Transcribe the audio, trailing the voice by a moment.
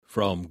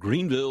From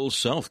Greenville,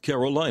 South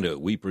Carolina,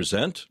 we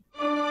present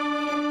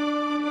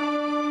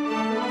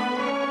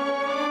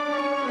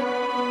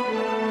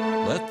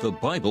Let the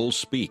Bible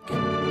Speak.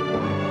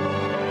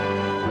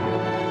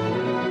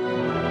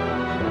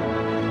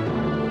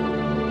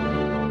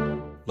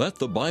 Let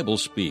the Bible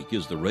Speak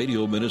is the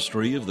radio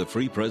ministry of the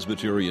Free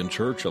Presbyterian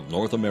Church of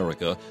North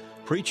America,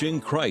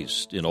 preaching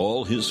Christ in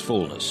all His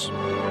fullness.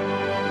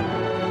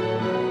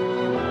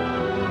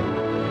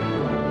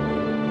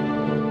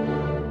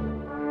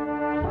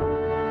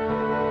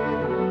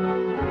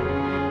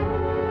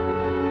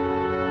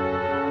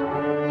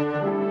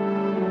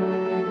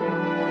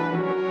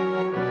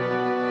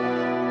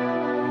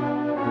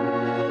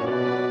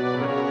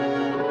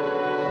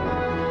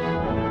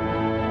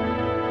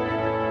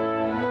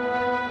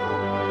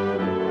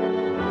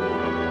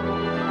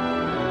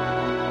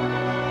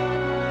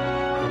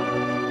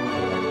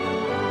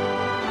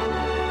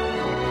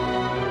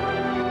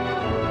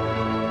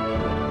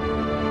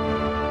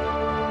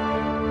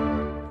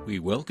 We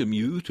welcome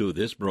you to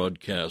this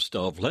broadcast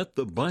of Let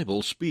the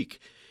Bible Speak,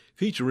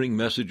 featuring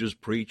messages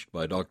preached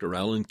by Dr.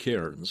 Alan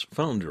Cairns,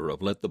 founder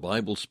of Let the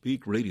Bible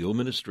Speak Radio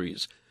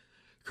Ministries.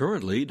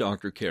 Currently,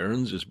 Dr.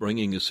 Cairns is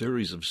bringing a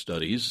series of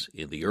studies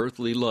in the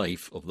earthly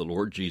life of the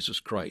Lord Jesus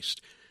Christ,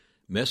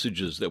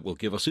 messages that will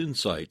give us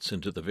insights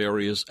into the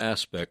various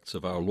aspects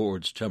of our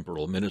Lord's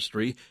temporal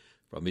ministry,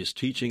 from His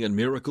teaching and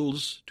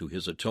miracles to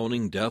His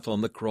atoning death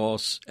on the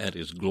cross and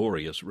His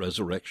glorious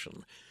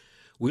resurrection.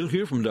 We'll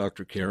hear from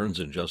Dr. Cairns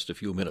in just a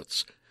few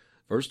minutes.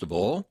 First of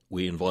all,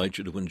 we invite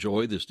you to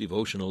enjoy this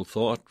devotional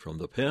thought from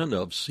the pen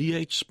of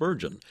C.H.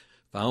 Spurgeon,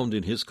 found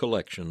in his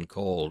collection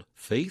called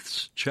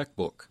Faith's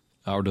Checkbook.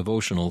 Our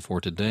devotional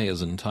for today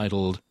is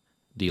entitled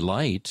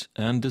Delight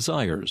and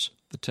Desires.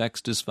 The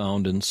text is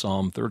found in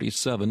Psalm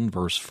 37,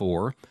 verse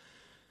 4.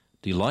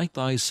 Delight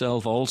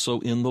thyself also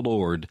in the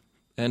Lord,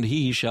 and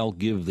He shall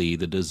give thee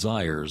the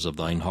desires of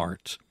thine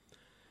heart.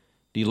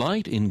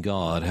 Delight in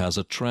God has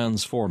a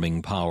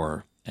transforming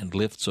power, and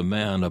lifts a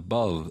man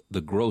above the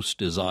gross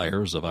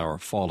desires of our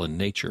fallen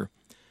nature.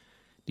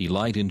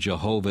 Delight in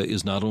Jehovah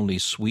is not only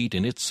sweet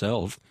in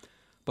itself,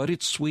 but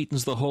it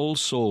sweetens the whole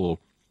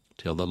soul,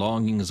 till the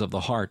longings of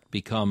the heart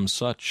become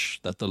such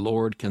that the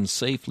Lord can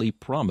safely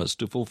promise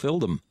to fulfill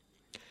them.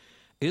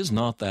 Is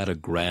not that a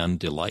grand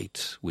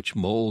delight, which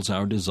molds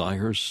our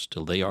desires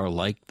till they are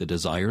like the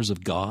desires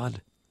of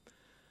God?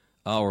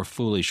 Our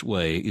foolish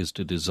way is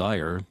to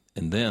desire,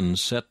 and then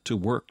set to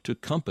work to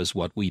compass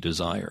what we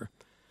desire.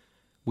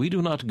 We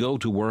do not go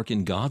to work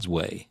in God's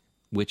way,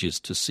 which is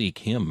to seek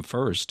Him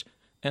first,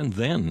 and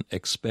then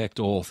expect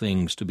all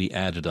things to be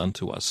added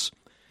unto us.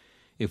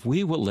 If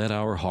we will let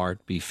our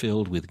heart be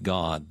filled with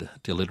God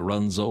till it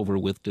runs over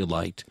with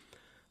delight,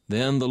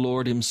 then the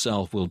Lord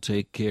Himself will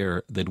take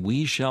care that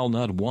we shall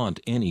not want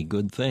any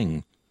good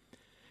thing.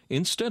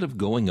 Instead of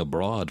going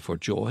abroad for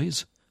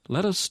joys,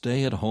 let us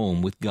stay at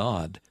home with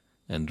God,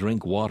 and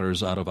drink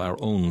waters out of our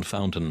own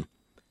fountain.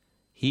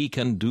 He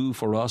can do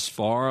for us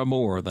far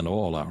more than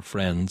all our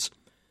friends.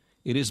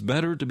 It is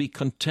better to be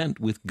content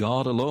with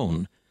God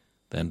alone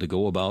than to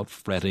go about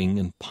fretting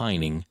and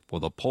pining for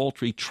the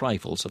paltry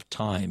trifles of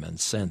time and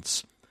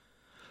sense.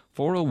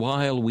 For a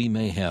while we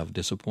may have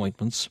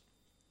disappointments,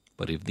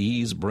 but if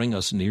these bring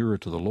us nearer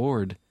to the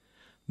Lord,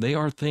 they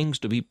are things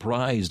to be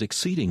prized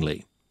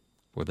exceedingly,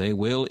 for they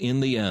will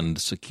in the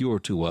end secure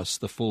to us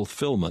the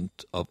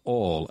fulfillment of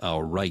all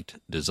our right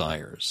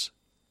desires.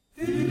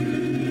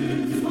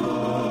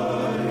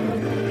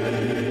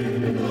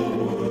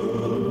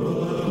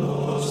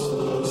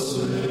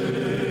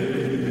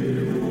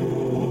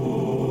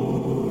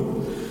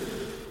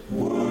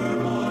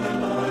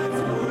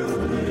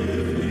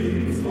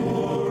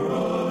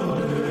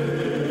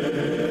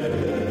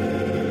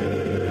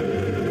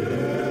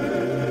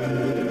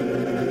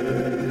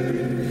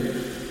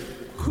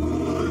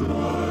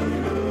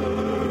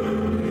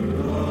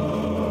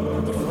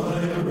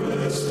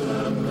 Rest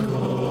and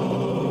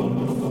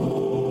come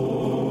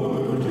forth.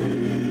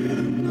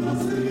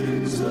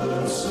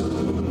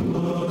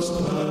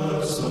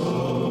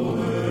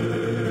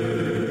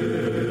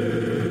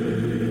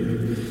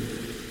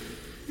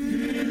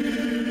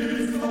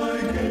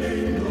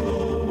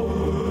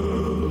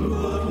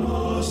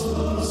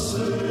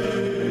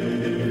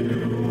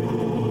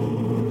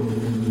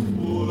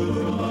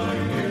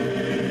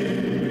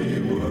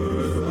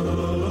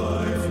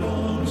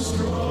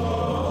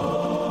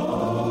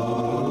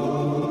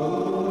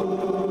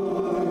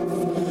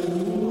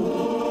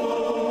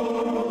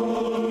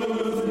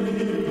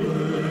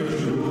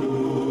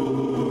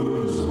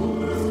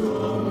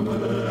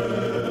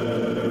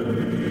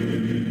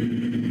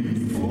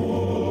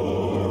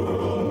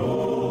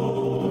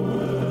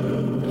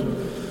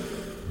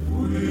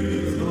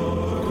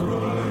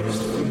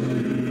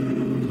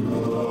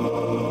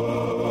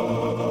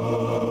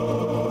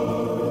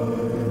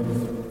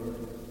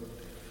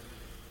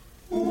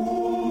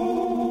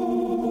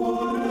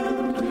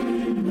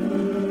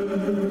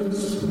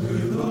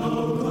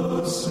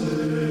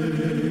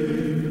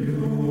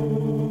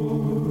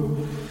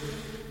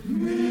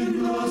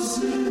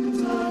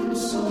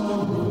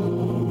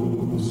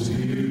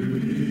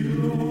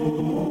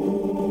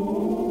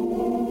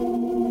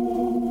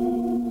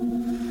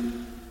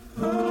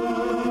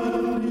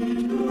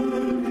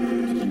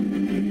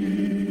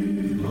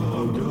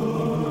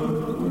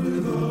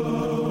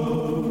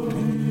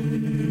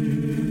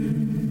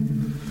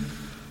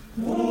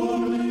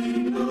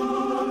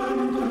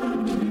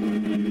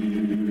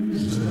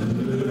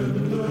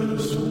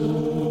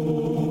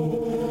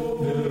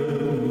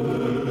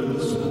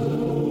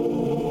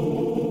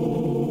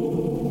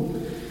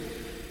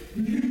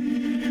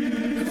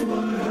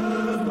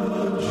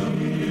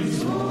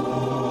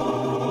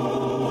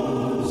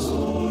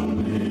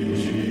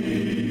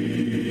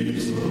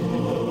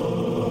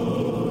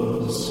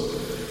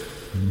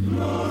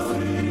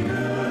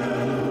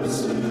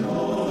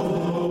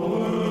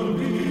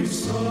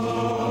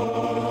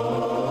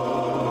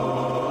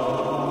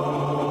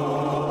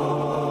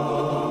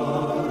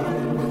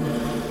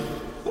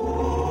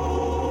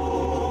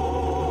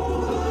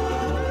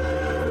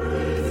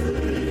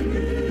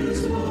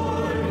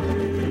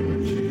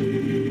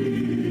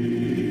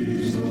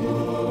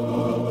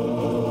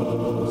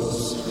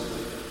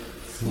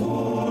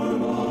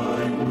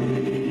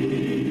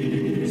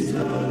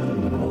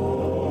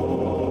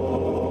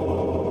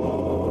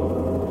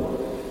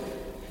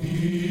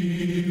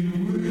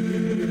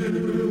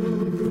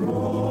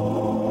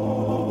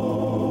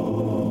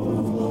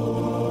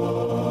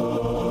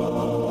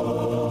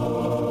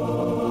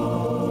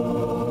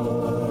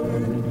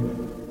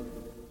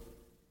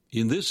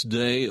 In this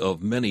day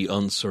of many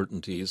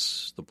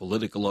uncertainties, the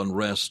political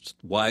unrest,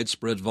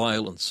 widespread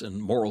violence,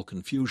 and moral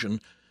confusion,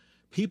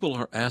 people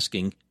are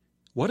asking,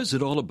 what is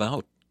it all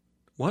about?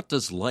 What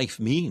does life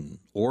mean,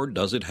 or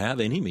does it have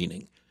any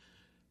meaning?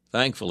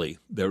 Thankfully,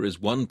 there is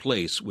one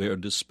place where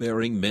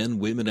despairing men,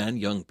 women, and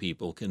young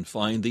people can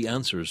find the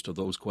answers to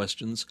those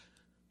questions: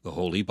 the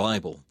Holy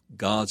Bible,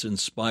 God's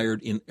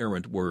inspired,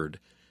 inerrant Word.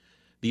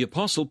 The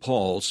Apostle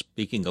Paul,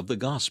 speaking of the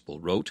Gospel,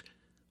 wrote,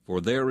 "For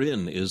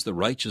therein is the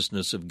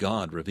righteousness of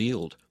God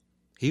revealed."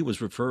 He was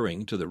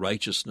referring to the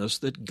righteousness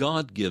that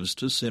God gives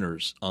to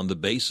sinners on the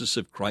basis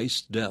of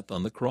Christ's death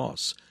on the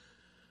cross.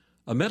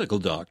 A medical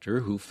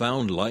doctor who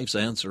found life's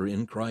answer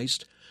in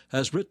Christ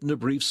has written a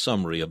brief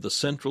summary of the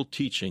central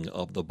teaching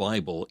of the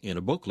Bible in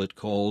a booklet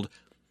called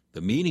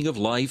The Meaning of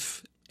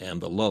Life and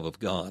the Love of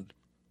God.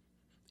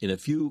 In a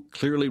few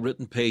clearly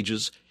written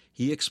pages,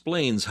 he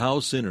explains how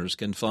sinners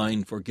can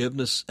find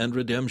forgiveness and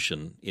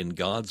redemption in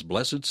God's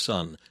blessed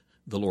Son,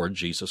 the Lord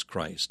Jesus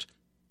Christ.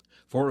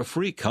 For a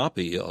free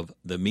copy of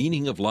The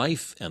Meaning of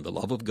Life and the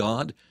Love of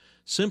God,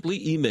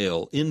 simply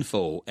email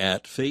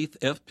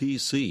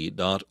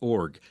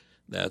info@faithfpc.org.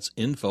 That's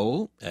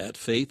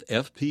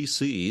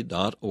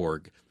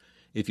info@faithfpc.org.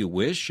 If you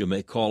wish, you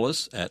may call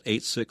us at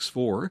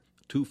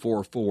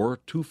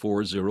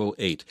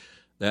 864-244-2408.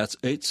 That's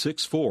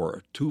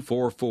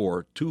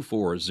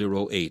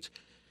 864-244-2408.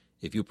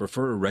 If you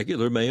prefer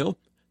regular mail,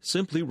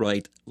 simply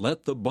write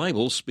Let the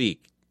Bible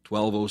Speak,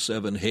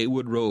 1207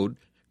 Haywood Road,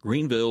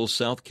 Greenville,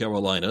 South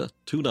Carolina,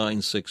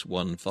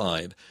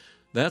 29615.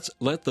 That's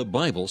Let the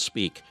Bible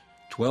Speak,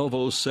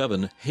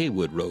 1207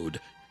 Haywood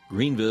Road,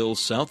 Greenville,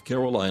 South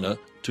Carolina,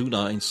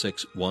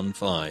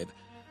 29615.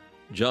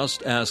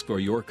 Just ask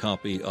for your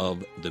copy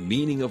of The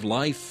Meaning of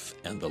Life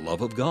and the Love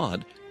of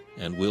God,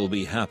 and we'll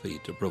be happy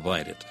to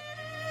provide it.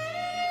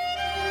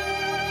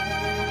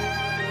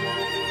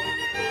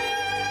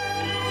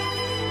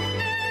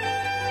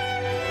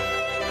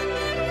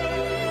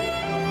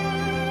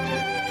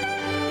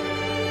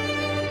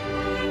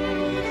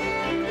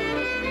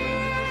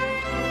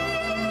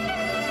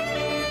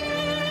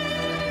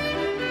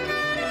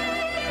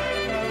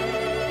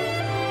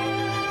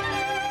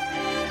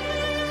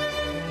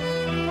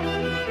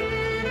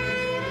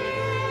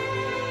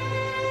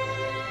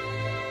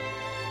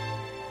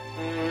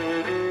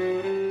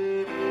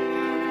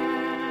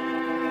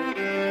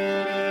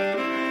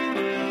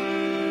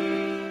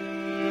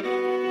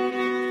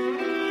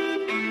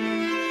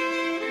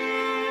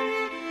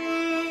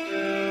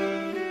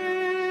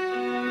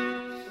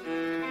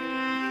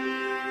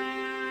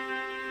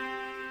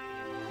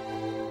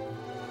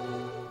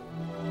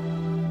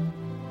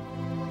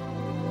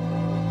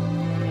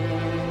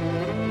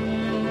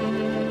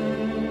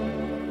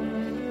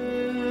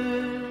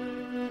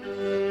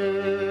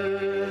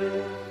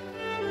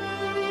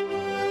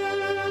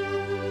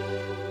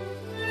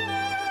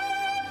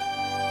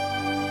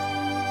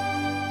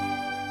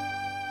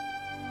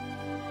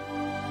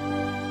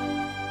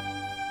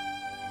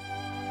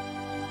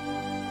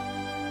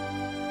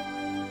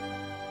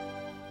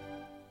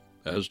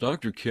 As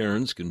Dr.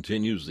 Cairns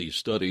continues these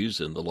studies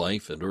in the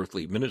life and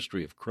earthly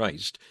ministry of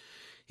Christ,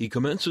 he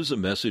commences a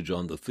message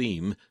on the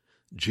theme,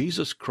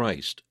 Jesus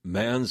Christ,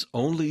 man's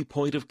only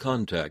point of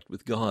contact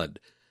with God.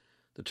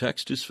 The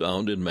text is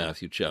found in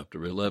Matthew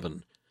chapter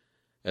 11.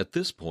 At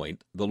this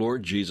point, the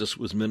Lord Jesus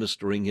was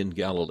ministering in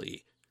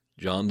Galilee.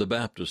 John the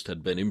Baptist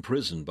had been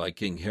imprisoned by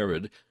King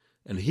Herod,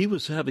 and he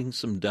was having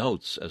some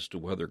doubts as to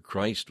whether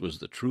Christ was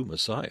the true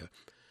Messiah.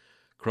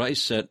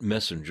 Christ sent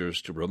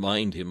messengers to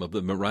remind him of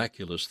the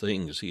miraculous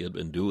things he had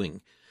been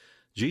doing.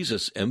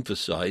 Jesus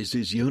emphasized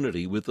his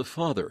unity with the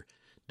Father,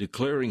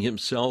 declaring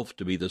himself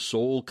to be the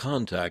sole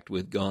contact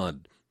with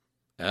God.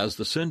 As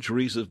the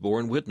centuries have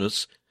borne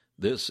witness,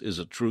 this is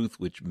a truth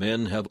which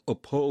men have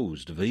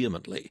opposed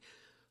vehemently,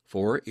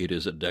 for it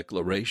is a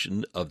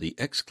declaration of the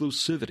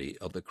exclusivity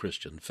of the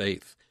Christian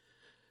faith.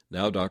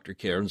 Now Dr.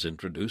 Cairns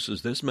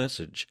introduces this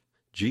message,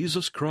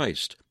 Jesus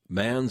Christ,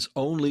 man's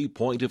only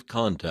point of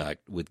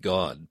contact with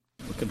God.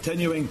 We're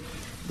continuing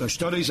our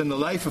studies in the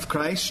life of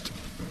Christ.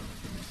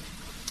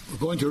 We're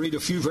going to read a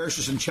few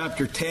verses in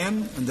chapter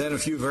 10 and then a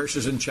few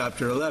verses in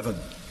chapter 11.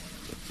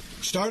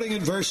 Starting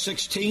in verse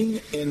 16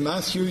 in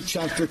Matthew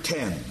chapter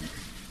 10.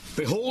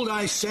 Behold,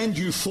 I send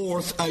you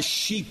forth as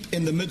sheep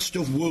in the midst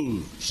of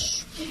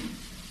wolves.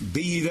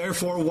 Be ye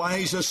therefore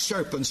wise as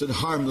serpents and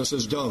harmless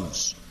as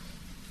doves.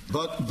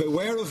 But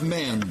beware of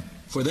men,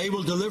 for they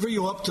will deliver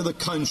you up to the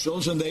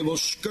councils, and they will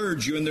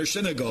scourge you in their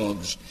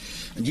synagogues.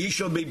 And ye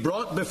shall be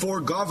brought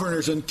before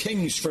governors and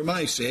kings for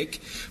my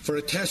sake, for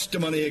a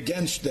testimony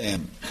against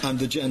them and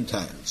the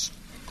Gentiles.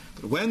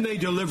 But when they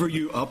deliver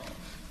you up,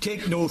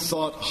 take no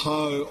thought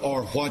how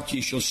or what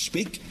ye shall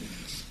speak,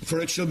 for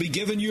it shall be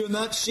given you in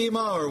that same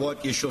hour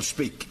what ye shall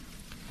speak.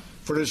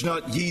 For it is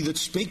not ye that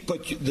speak,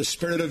 but the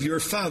Spirit of your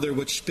Father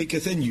which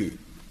speaketh in you.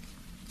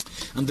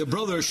 And the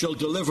brother shall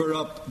deliver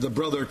up the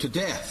brother to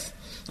death,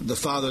 and the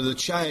father the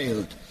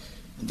child,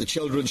 and the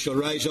children shall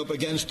rise up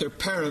against their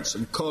parents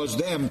and cause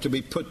them to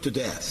be put to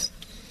death.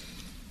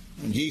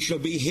 And ye shall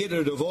be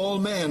hated of all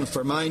men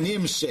for my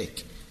name's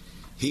sake.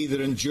 He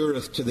that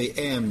endureth to the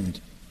end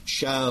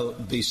shall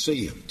be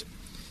saved.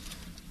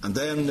 And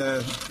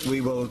then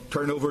we will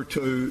turn over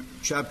to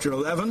chapter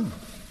 11,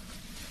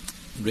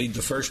 read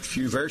the first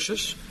few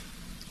verses,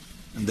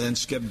 and then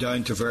skip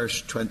down to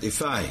verse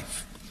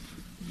 25.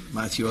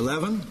 Matthew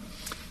 11.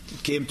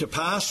 It came to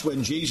pass,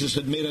 when Jesus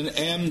had made an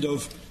end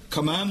of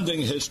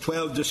commanding his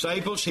 12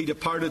 disciples, he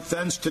departed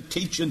thence to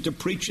teach and to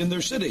preach in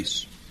their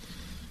cities.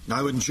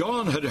 Now when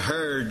John had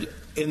heard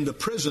in the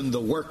prison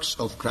the works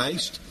of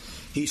Christ,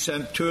 he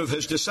sent 2 of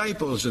his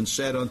disciples and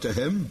said unto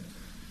him,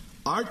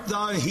 Art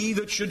thou he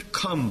that should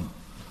come,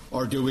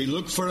 or do we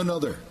look for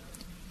another?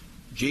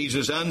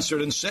 Jesus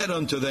answered and said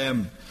unto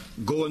them,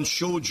 Go and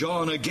show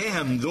John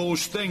again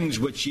those things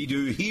which ye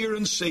do hear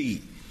and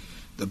see.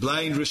 The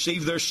blind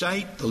receive their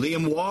sight, the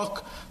lame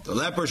walk, the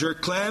lepers are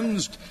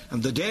cleansed,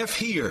 and the deaf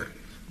hear.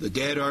 The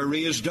dead are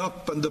raised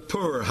up, and the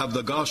poor have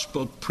the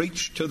gospel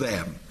preached to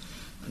them.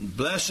 And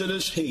blessed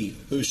is he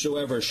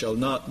whosoever shall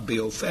not be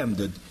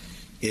offended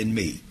in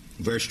me.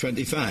 Verse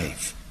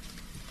 25.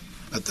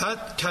 At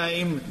that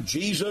time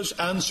Jesus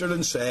answered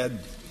and said,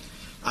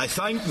 I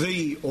thank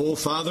thee, O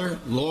Father,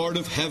 Lord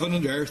of heaven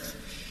and earth,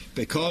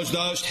 because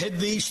thou hast hid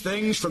these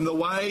things from the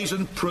wise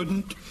and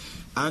prudent,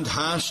 and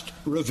hast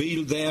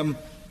revealed them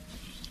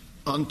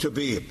unto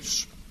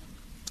babes.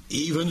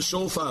 Even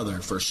so, Father,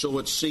 for so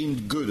it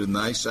seemed good in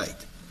thy sight.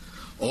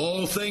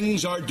 All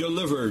things are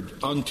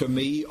delivered unto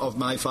me of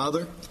my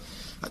Father.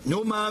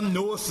 No man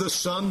knoweth the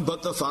Son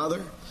but the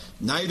Father,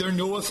 neither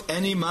knoweth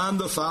any man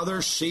the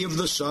Father save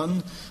the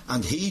Son,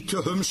 and he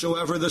to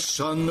whomsoever the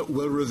Son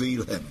will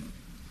reveal him.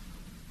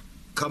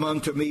 Come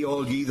unto me,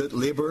 all ye that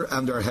labour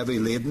and are heavy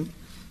laden,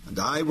 and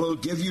I will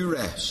give you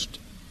rest.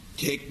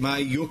 Take my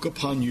yoke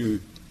upon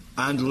you,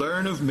 and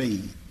learn of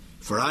me,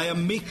 for I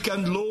am meek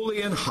and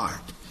lowly in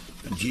heart,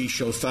 and ye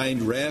shall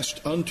find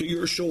rest unto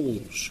your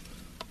souls.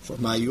 For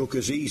my yoke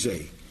is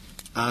easy,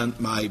 and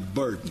my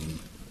burden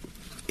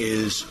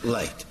is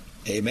light.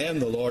 Amen.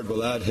 The Lord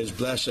will add his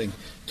blessing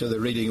to the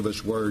reading of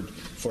his word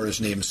for his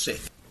name's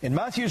sake. In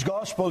Matthew's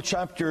Gospel,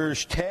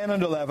 chapters 10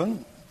 and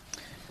 11,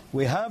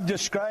 we have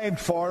described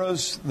for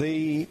us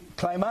the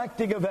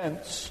climactic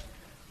events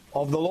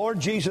of the Lord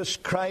Jesus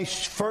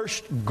Christ's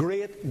first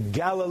great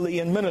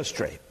Galilean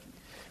ministry.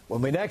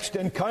 When we next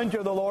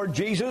encounter the Lord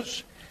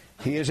Jesus,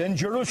 he is in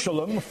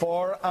Jerusalem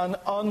for an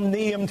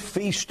unnamed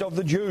feast of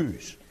the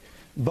Jews.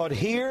 But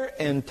here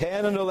in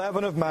 10 and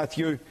 11 of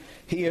Matthew,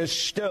 he is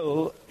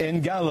still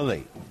in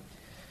Galilee.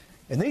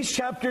 In these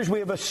chapters we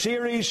have a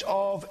series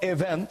of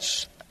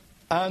events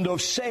and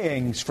of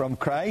sayings from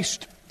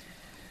Christ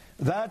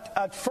that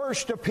at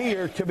first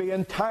appear to be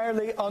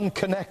entirely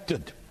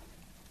unconnected.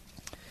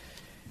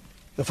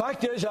 The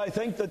fact is, I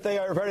think that they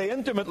are very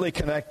intimately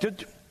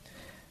connected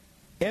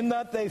in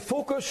that they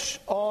focus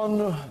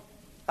on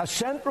a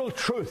central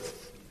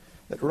truth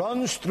that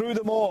runs through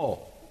them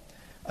all.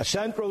 A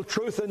central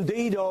truth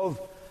indeed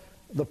of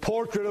the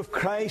portrait of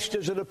Christ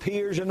as it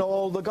appears in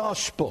all the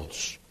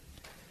Gospels.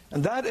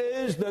 And that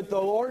is that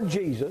the Lord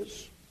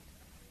Jesus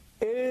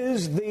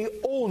is the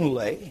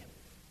only,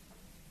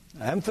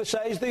 I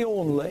emphasize the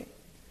only,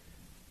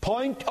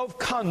 point of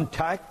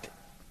contact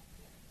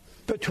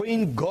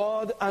between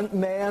God and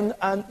man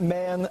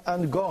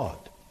and God.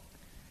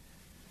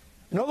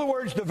 In other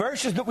words, the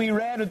verses that we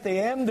read at the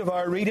end of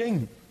our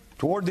reading,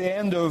 toward the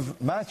end of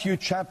Matthew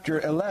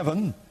chapter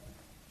 11,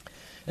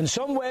 in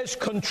some ways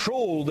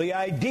control the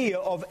idea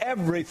of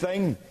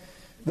everything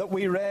that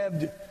we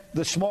read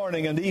this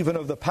morning, and even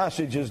of the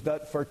passages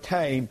that for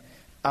time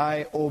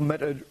I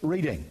omitted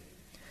reading.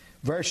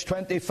 Verse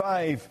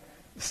 25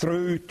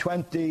 through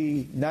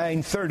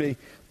 29-30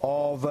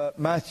 of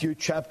Matthew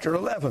chapter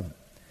 11.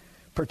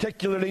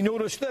 Particularly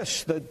notice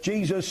this, that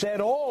Jesus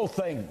said, all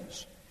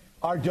things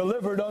are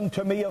delivered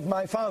unto me of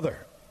my Father.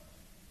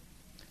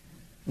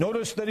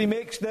 Notice that he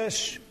makes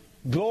this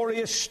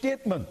glorious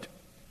statement.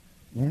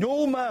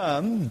 No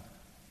man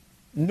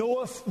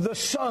knoweth the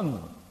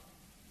Son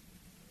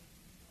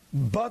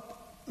but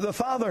the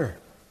Father.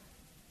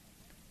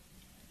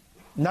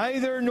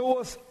 Neither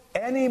knoweth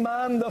any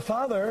man the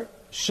Father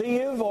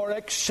save or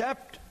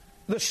except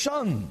the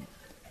Son,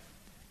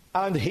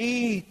 and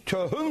he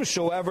to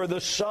whomsoever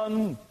the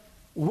Son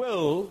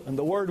will, and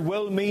the word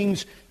will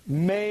means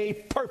may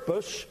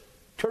purpose,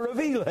 to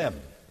reveal him.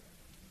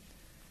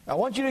 I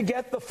want you to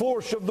get the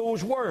force of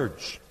those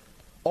words.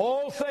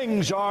 All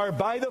things are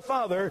by the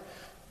Father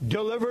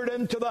delivered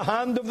into the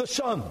hand of the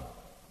Son.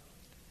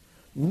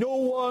 No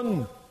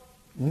one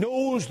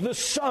knows the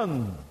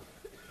Son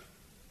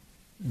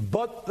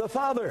but the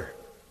Father.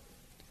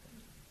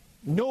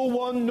 No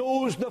one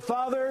knows the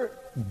Father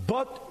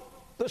but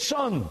the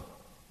Son.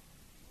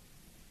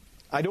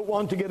 I don't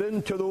want to get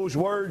into those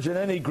words in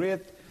any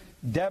great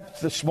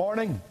depth this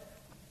morning.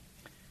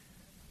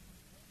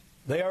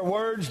 They are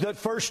words that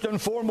first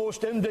and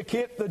foremost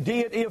indicate the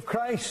deity of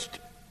Christ.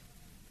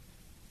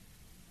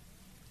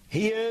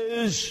 He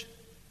is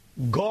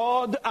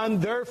God, and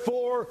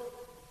therefore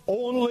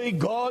only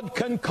God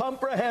can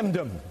comprehend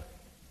him.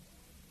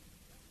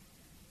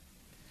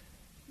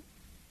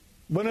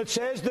 when it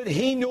says that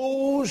he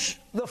knows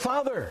the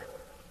Father.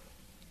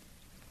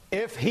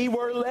 If he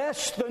were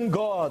less than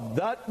God,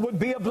 that would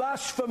be a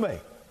blasphemy.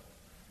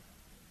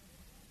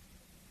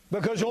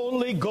 Because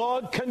only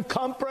God can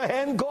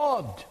comprehend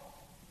God.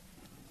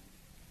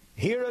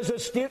 Here is a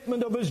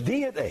statement of his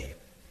deity.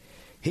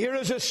 Here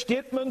is a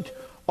statement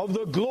of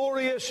the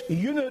glorious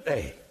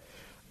unity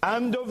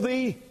and of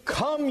the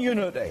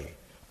community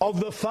of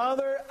the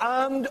Father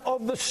and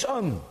of the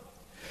Son.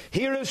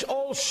 Here is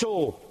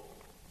also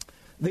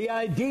the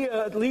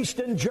idea, at least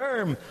in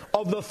germ,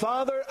 of the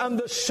Father and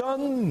the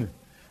Son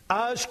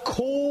as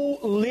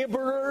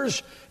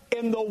co-laborers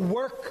in the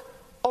work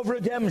of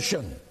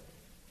redemption.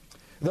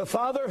 The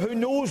Father who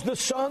knows the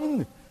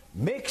Son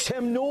makes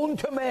him known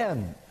to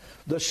men.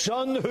 The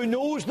Son who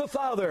knows the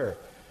Father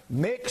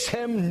makes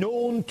him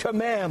known to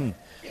men.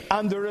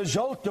 And the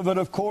result of it,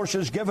 of course,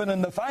 is given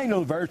in the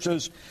final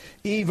verses,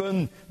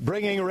 even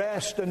bringing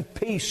rest and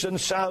peace and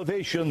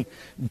salvation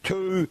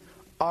to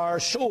our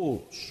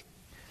souls.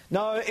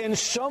 Now, in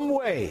some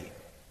way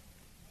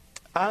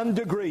and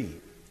degree,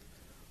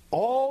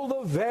 all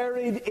the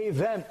varied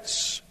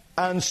events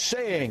and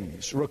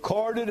sayings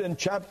recorded in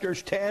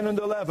chapters 10 and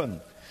 11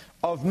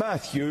 of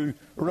Matthew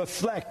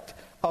reflect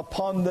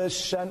upon this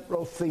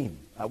central theme.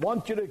 I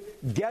want you to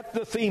get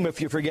the theme,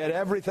 if you forget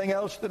everything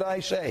else that I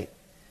say,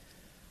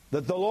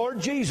 that the Lord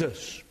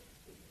Jesus,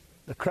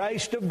 the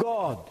Christ of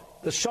God,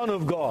 the Son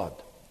of God,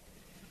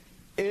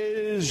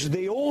 is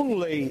the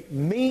only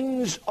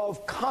means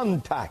of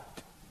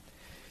contact.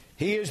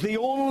 He is the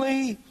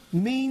only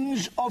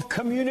means of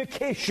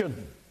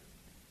communication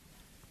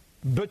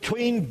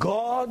between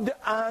God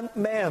and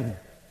men,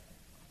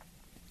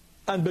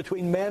 and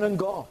between men and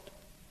God.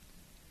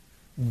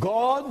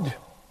 God,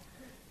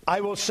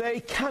 I will say,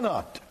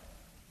 cannot,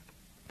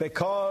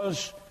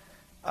 because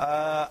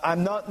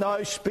I'm not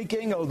now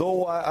speaking,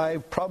 although I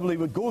probably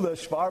would go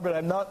this far, but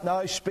I'm not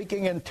now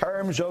speaking in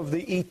terms of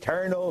the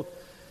eternal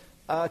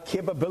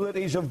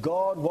capabilities of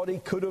God, what he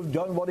could have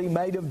done, what he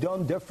might have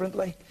done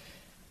differently.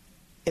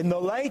 In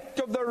the light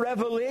of the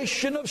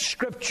revelation of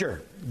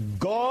Scripture,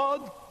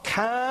 God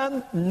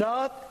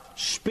cannot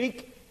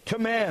speak to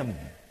men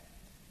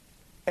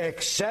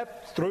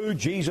except through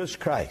Jesus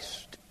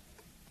Christ.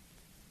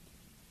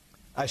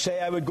 I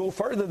say I would go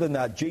further than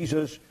that.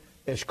 Jesus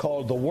is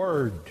called the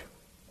Word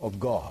of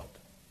God,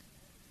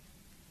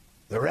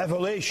 the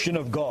revelation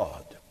of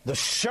God, the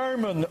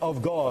sermon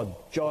of God.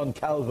 John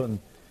Calvin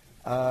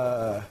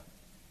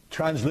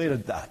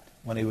translated that.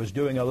 When he was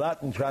doing a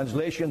Latin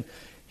translation,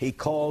 he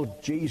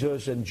called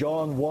Jesus in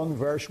John 1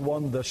 verse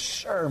 1 the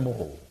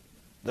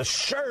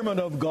sermon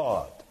of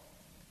God,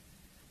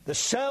 the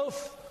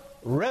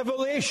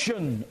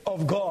self-revelation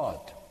of God.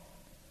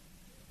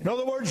 In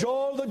other words,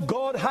 all that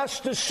God has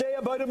to say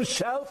about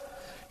himself,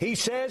 he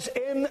says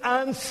in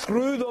and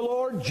through the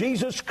Lord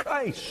Jesus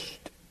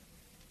Christ.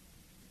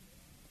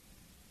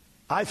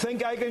 I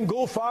think I can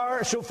go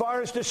so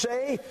far as to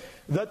say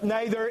that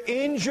neither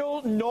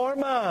angel nor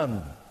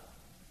man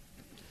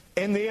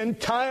in the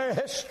entire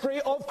history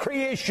of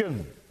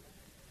creation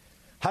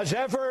has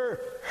ever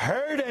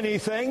heard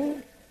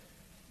anything,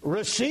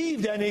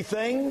 received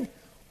anything,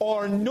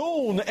 or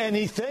known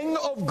anything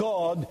of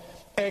God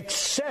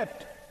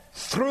except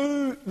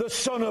through the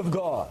Son of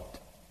God,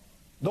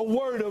 the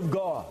Word of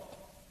God,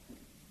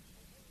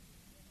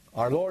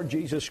 our Lord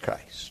Jesus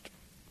Christ.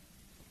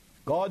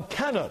 God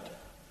cannot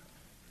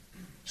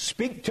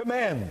speak to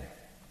men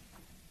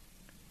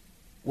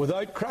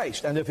without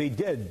Christ, and if he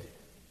did,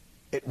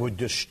 it would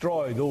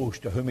destroy those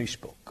to whom he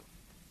spoke.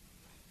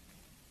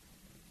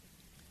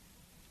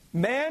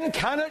 Man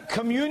cannot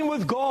commune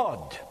with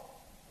God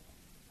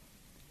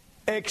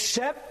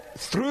except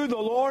through the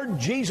Lord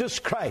Jesus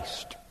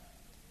Christ.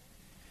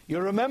 You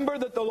remember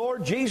that the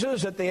Lord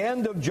Jesus, at the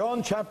end of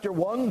John chapter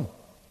 1, I'm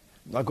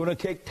not going to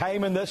take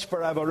time in this,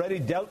 for I've already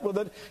dealt with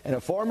it in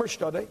a former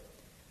study,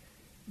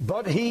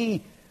 but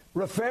he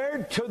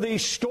referred to the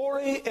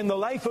story in the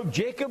life of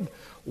Jacob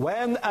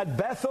when at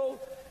Bethel,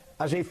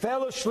 as he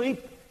fell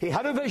asleep, he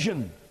had a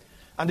vision,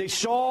 and he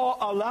saw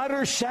a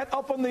ladder set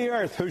up on the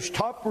earth whose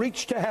top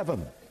reached to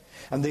heaven,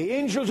 and the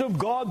angels of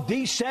God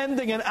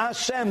descending and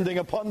ascending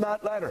upon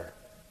that ladder.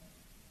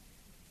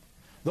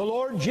 The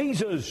Lord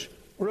Jesus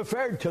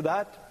referred to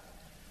that,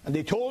 and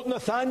he told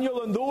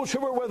Nathanael and those who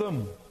were with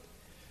him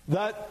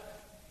that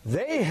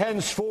they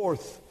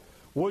henceforth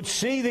would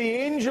see the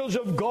angels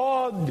of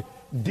God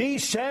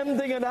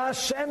descending and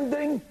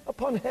ascending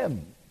upon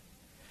him,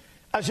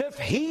 as if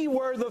he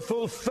were the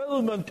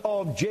fulfillment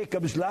of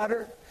Jacob's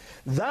ladder,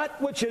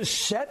 that which is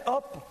set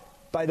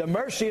up by the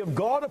mercy of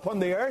God upon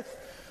the earth,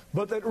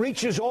 but that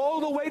reaches all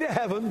the way to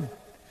heaven,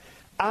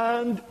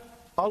 and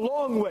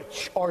along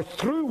which, or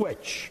through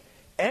which,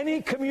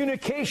 any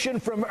communication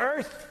from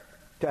earth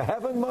to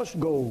heaven must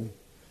go,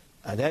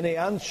 and any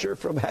answer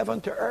from heaven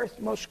to earth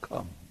must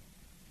come.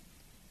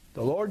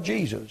 The Lord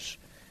Jesus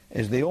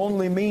is the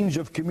only means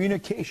of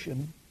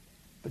communication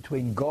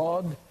between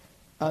God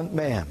and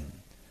man.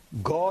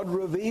 God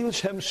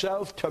reveals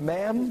himself to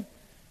man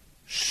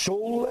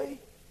solely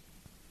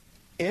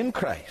in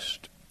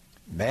Christ.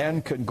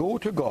 Man can go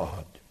to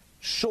God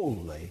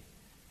solely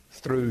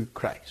through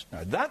Christ.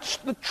 Now, that's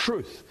the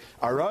truth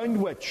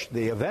around which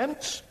the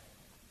events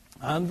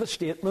and the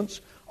statements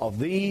of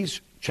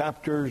these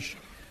chapters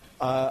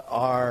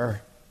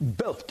are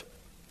built.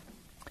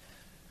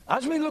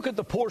 As we look at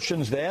the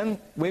portions then,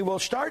 we will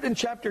start in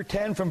chapter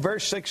 10 from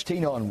verse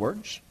 16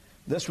 onwards.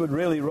 This would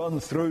really run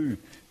through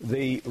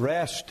the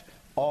rest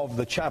of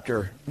the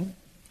chapter.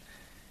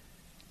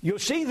 You'll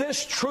see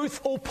this truth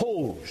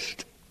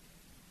opposed,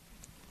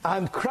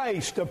 and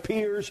Christ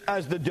appears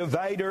as the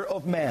divider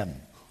of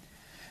men.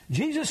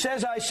 Jesus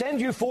says, I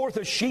send you forth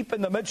as sheep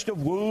in the midst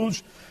of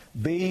wolves.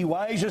 Be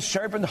wise as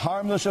serpent,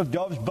 harmless as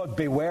doves, but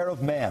beware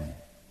of men,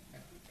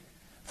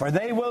 for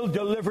they will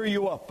deliver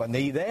you up. And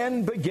he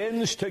then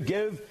begins to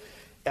give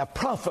a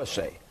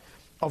prophecy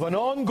of an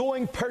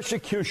ongoing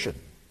persecution.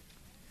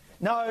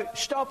 Now,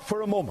 stop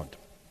for a moment.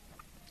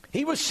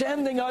 He was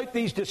sending out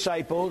these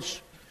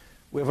disciples.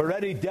 We've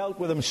already dealt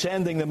with him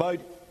sending them out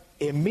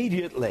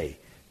immediately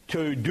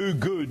to do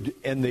good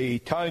in the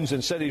towns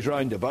and cities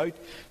round about.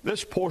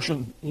 This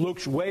portion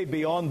looks way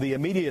beyond the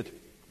immediate,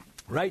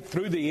 right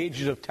through the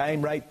ages of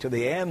time, right to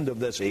the end of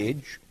this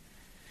age.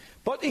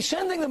 But he's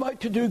sending them out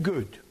to do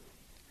good.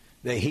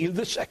 They healed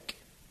the sick.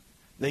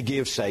 They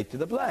gave sight to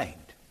the blind.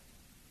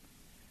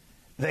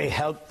 They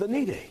helped the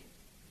needy.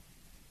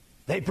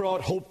 They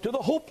brought hope to the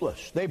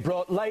hopeless. They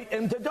brought light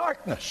into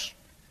darkness.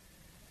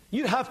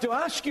 You have to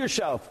ask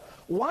yourself,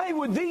 why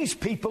would these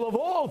people of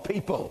all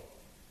people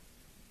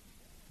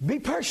be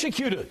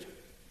persecuted?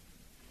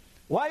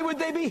 Why would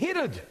they be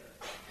hated?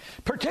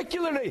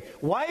 Particularly,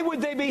 why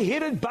would they be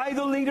hated by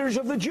the leaders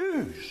of the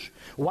Jews?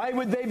 Why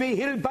would they be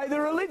hated by the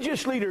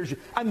religious leaders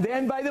and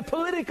then by the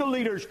political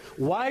leaders?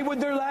 Why would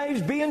their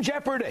lives be in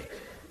jeopardy?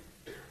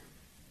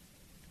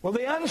 Well,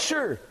 the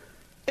answer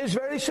is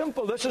very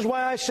simple. This is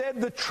why I said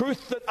the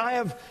truth that I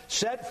have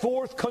set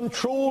forth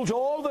controls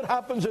all that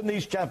happens in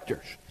these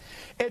chapters.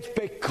 It's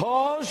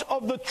because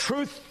of the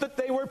truth that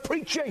they were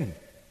preaching.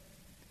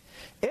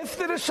 If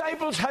the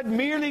disciples had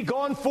merely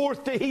gone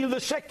forth to heal the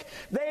sick,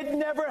 they'd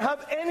never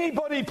have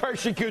anybody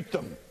persecute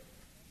them.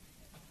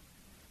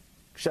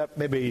 Except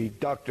maybe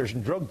doctors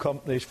and drug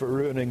companies for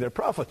ruining their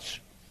profits.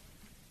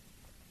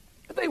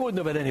 But they wouldn't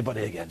have had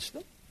anybody against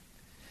them.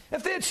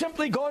 If they had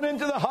simply gone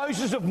into the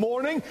houses of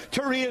mourning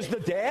to raise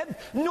the dead,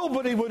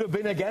 nobody would have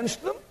been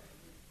against them.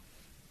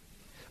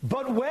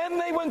 But when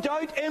they went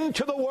out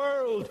into the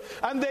world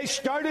and they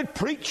started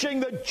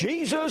preaching that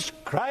Jesus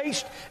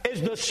Christ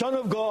is the Son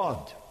of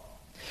God,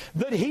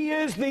 that He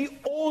is the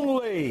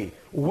only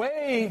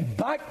way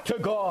back to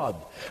God,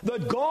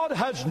 that God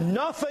has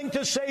nothing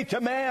to say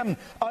to man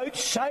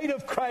outside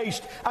of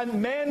Christ,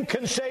 and men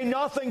can say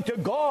nothing to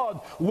God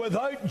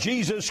without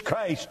Jesus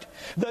Christ,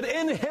 that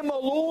in Him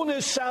alone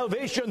is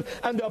salvation,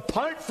 and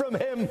apart from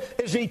Him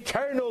is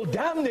eternal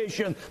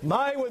damnation.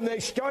 When they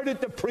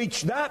started to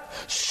preach that,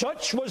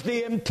 such was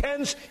the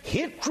intense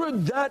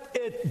hatred that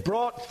it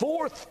brought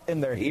forth in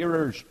their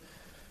hearers,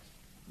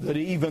 that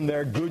even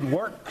their good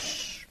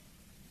works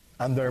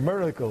and their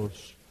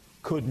miracles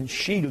couldn't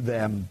shield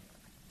them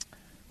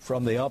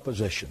from the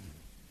opposition.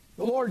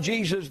 The Lord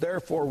Jesus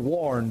therefore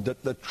warned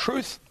that the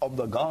truth of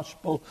the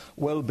gospel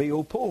will be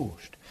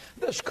opposed.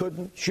 This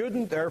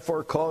shouldn't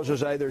therefore cause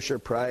us either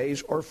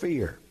surprise or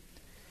fear.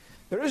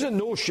 There is a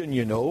notion,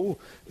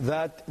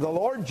 that the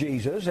Lord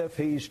Jesus, if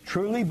He's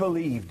truly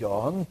believed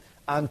on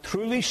and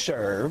truly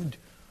served,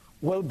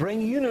 will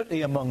bring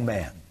unity among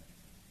men.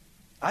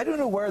 I don't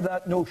know where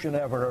that notion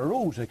ever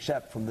arose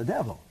except from the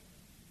devil.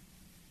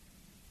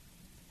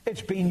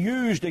 It's been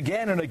used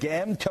again and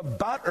again to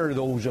batter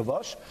those of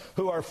us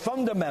who are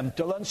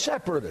fundamental and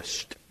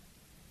separatist.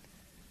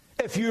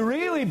 If you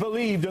really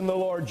believed in the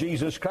Lord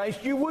Jesus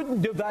Christ, you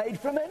wouldn't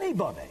divide from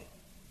anybody.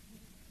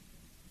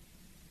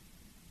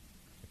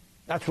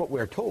 That's what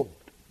we're told.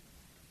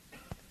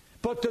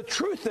 But the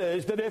truth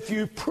is that if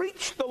you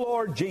preach the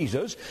Lord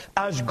Jesus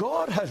as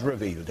God has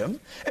revealed Him,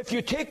 if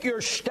you take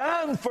your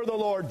stand for the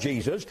Lord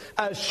Jesus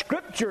as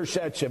Scripture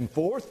sets Him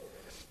forth,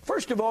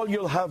 first of all,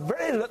 you'll have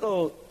very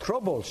little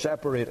trouble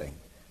separating,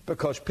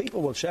 because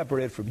people will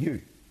separate from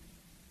you.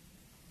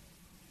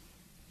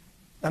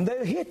 And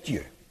they'll hate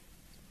you.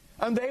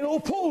 And they'll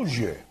oppose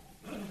you.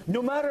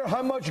 No matter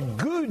how much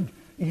good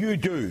you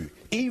do,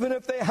 even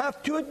if they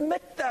have to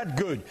admit that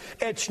good.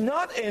 It's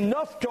not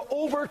enough to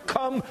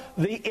overcome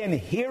the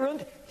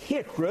inherent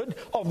hatred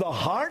of the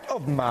heart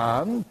of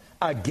man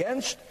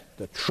against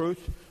the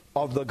truth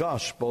of the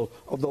gospel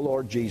of the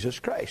Lord Jesus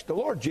Christ. The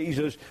Lord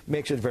Jesus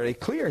makes it very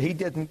clear He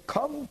didn't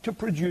come to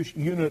produce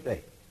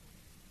unity.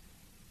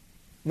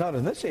 Not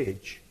in this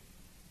age.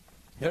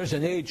 There's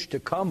an age to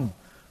come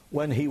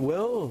when He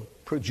will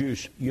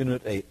produce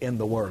unity in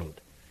the world.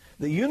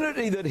 The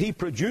unity that He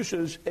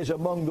produces is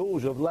among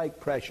those of like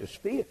precious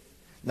faith.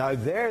 Now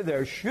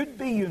there should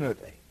be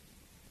unity.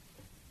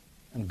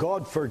 And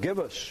God forgive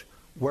us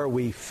where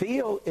we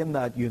fail in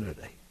that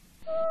unity.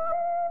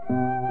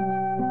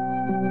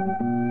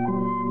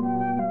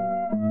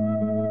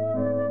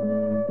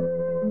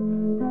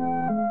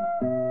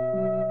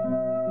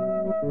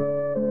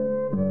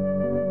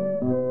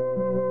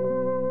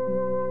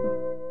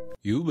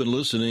 You've been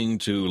listening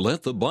to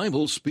Let the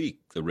Bible Speak,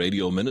 the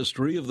radio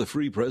ministry of the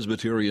Free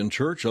Presbyterian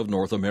Church of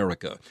North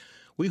America.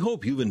 We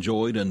hope you've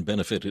enjoyed and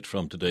benefited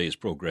from today's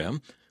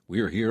program. We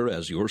are here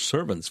as your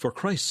servants for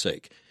Christ's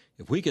sake.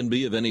 If we can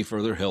be of any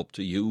further help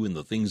to you in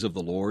the things of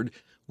the Lord,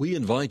 we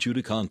invite you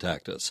to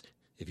contact us.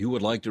 If you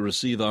would like to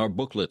receive our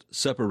booklet,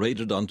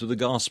 Separated unto the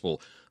Gospel,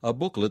 a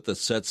booklet that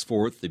sets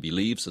forth the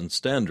beliefs and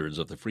standards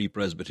of the Free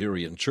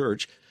Presbyterian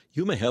Church,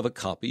 you may have a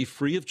copy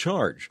free of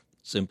charge,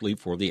 simply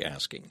for the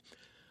asking.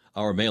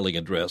 Our mailing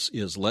address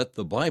is Let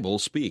the Bible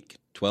Speak,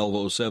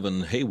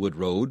 1207 Haywood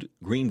Road,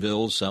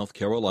 Greenville, South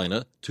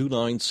Carolina,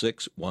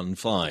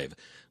 29615.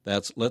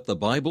 That's Let the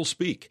Bible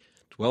Speak,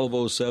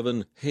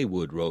 1207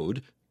 Haywood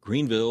Road,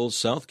 Greenville,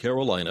 South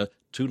Carolina,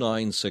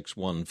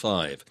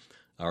 29615.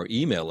 Our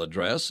email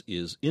address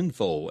is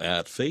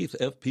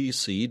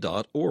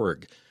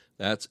info@faithfpc.org.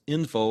 That's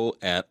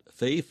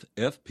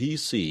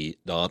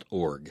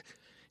info@faithfpc.org.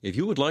 If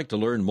you would like to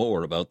learn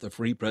more about the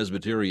Free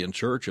Presbyterian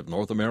Church of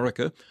North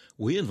America,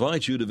 we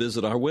invite you to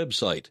visit our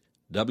website,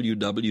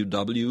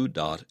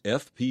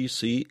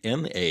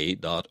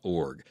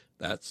 www.fpcna.org.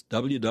 That's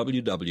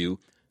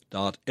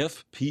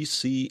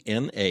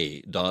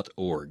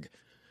www.fpcna.org.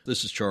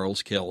 This is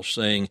Charles Kelsch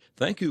saying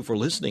thank you for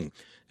listening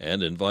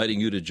and inviting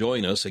you to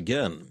join us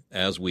again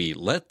as we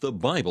Let the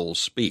Bible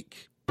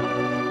Speak.